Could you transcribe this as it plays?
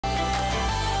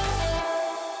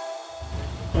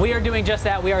We are doing just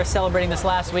that. We are celebrating this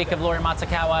last week of Lori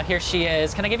Matsukawa. Here she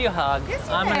is. Can I give you a hug? Yes,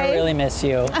 I'm going to really miss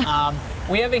you.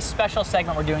 We have a special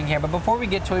segment we're doing here, but before we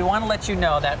get to it, we want to let you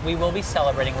know that we will be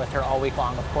celebrating with her all week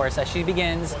long, of course, as she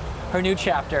begins her new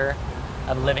chapter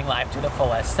of living life to the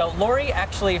fullest. So Lori,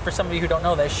 actually, for some of you who don't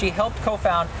know this, she helped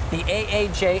co-found the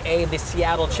AAJA, the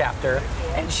Seattle chapter,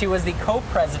 and she was the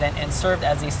co-president and served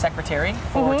as the secretary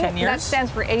for 10 years. That stands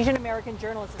for Asian American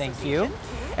Journalists Association. Thank you.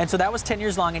 And so that was 10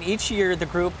 years long, and each year the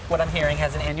group, what I'm hearing,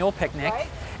 has an annual picnic. Right.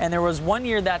 And there was one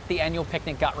year that the annual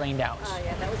picnic got rained out. Oh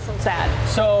yeah, that was so sad.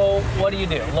 So what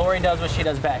do? Lori does what she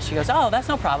does best. She goes, oh, that's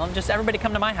no problem. Just everybody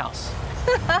come to my house.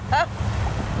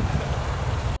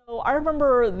 I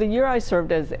remember the year I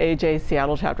served as AJ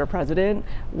Seattle chapter president,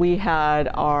 we had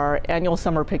our annual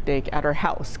summer picnic at her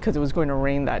house because it was going to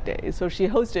rain that day. So she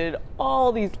hosted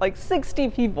all these, like 60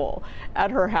 people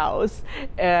at her house.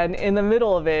 And in the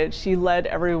middle of it, she led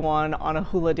everyone on a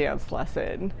hula dance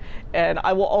lesson. And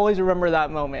I will always remember that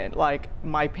moment, like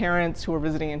my parents who were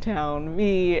visiting in town,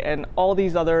 me, and all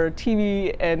these other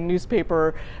TV and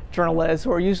newspaper journalists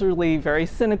who are usually very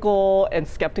cynical and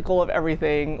skeptical of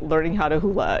everything, learning how to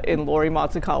hula in Lori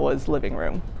Matsukawa's living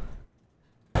room.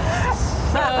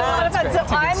 So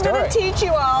I'm going to teach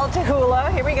you all to hula.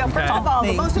 Here we go. First of all,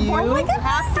 the most important thing, you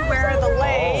have to wear the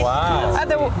lei. Oh, wow.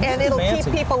 And it'll keep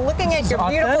people looking at your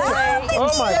beautiful lei.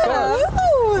 Oh my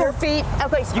God. Your feet.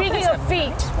 Okay, speaking of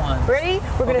feet, ready?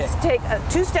 We're going to take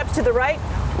 2 steps to the right.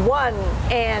 1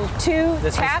 and 2,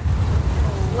 tap.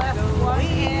 Left, 1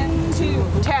 and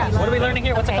 2, tap. What are we learning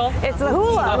here? What's it called? It's the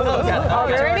hula. Oh,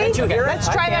 you ready? Let's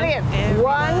try that again.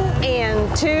 1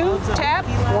 and 2, tap.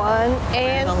 1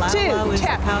 and 2,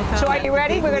 tap. So are you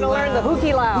ready? We're going to learn the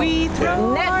huki lao.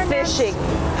 Net fishing.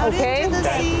 Okay?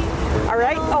 All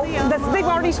right. Oh, that's they've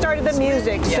already started the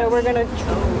music, so we're gonna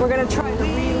try to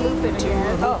re-loop it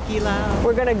again. Oh,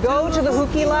 we're gonna go to the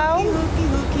huki lao.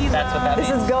 That's what that This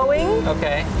means. is going.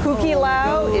 Okay. Huki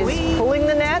lao is pulling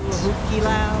the net.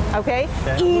 Okay.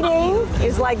 Eating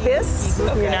is like this,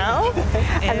 you know.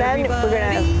 And then we're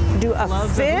gonna do a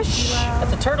fish.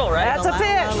 That's a turtle, right? That's a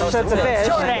fish. So it's a fish.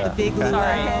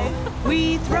 Sorry.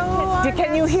 We throw our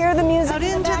Can you hear the music out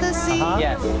into the sea,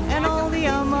 Yes. and all the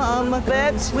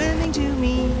come swimming to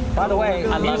me. By the way,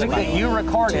 I'm loving that you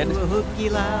recorded. To a hooky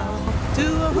lao, to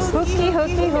a Hooky,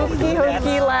 hooky, hooky,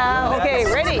 hooky lao. Okay,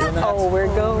 ready? Oh, we're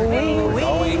going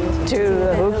to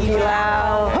the hooky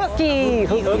lao. Hooky,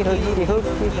 hooky, hooky,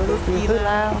 hooky, hooky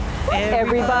lao.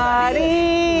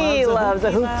 Everybody loves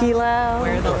a hooky lao.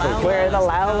 Where the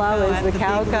lao lao is the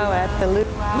cow at the loop.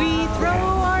 We throw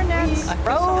our nets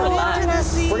out into the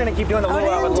sea. We're going to keep doing the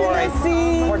luau with Lori.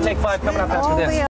 More Take 5 coming up after this.